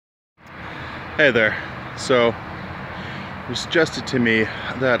Hey there. So it was suggested to me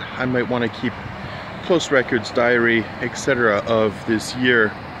that I might want to keep close records, diary, etc. of this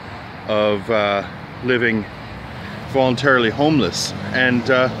year of living voluntarily homeless, and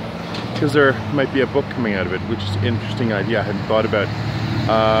because there might be a book coming out of it, which is an interesting idea I hadn't thought about.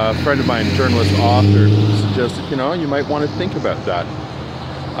 A friend of mine, journalist, author, suggested, you might want to think about that.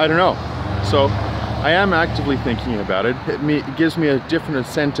 I don't know. So I am actively thinking about it. It gives me a different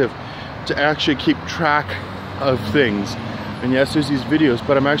incentive to actually keep track of things. And yes, there's these videos,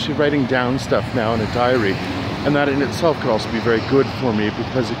 but I'm actually writing down stuff now in a diary, and that in itself could also be very good for me,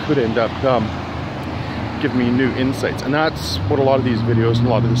 because it could end up giving me new insights. And that's what a lot of these videos and a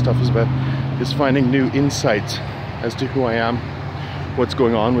lot of this stuff is about, is finding new insights as to who I am, what's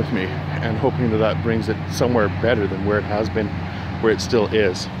going on with me, and hoping that that brings it somewhere better than where it has been, where it still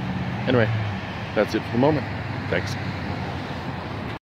is. Anyway, that's it for the moment. Thanks.